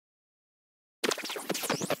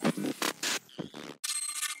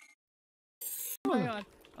my god.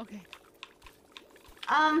 Okay.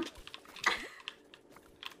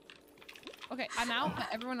 Okay, I'm out, but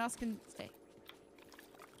everyone else can stay.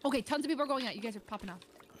 Okay, tons of people are going out. You guys are popping off.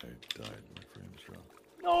 I died. My frame's dropped.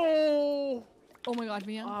 No! Oh my god,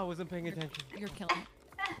 Miyoung. Oh, I wasn't paying attention. You're killing it.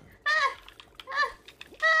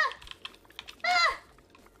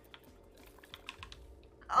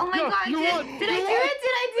 Oh my god, did I do it? Did I do it?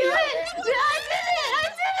 Did I did it! I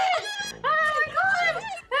did it! Oh my god!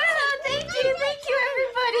 Thank you,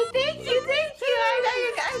 everybody! Thank you!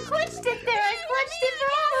 I clutched it there! I clutched it for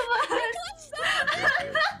all of us!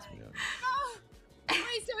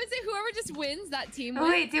 Wait, so is it whoever just wins, that team wins?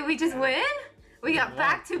 Wait, did we just win? We got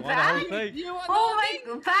back to back? Oh my,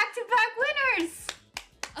 back to back winners!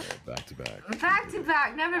 Back to back. Back to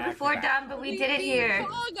back. Never before done, but we did it here.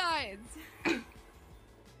 Fall Guys.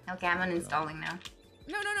 Okay, I'm uninstalling now.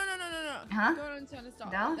 No. Huh? Don't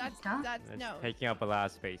uninstall. No? That's no. Taking up a lot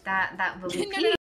of space. That will be No.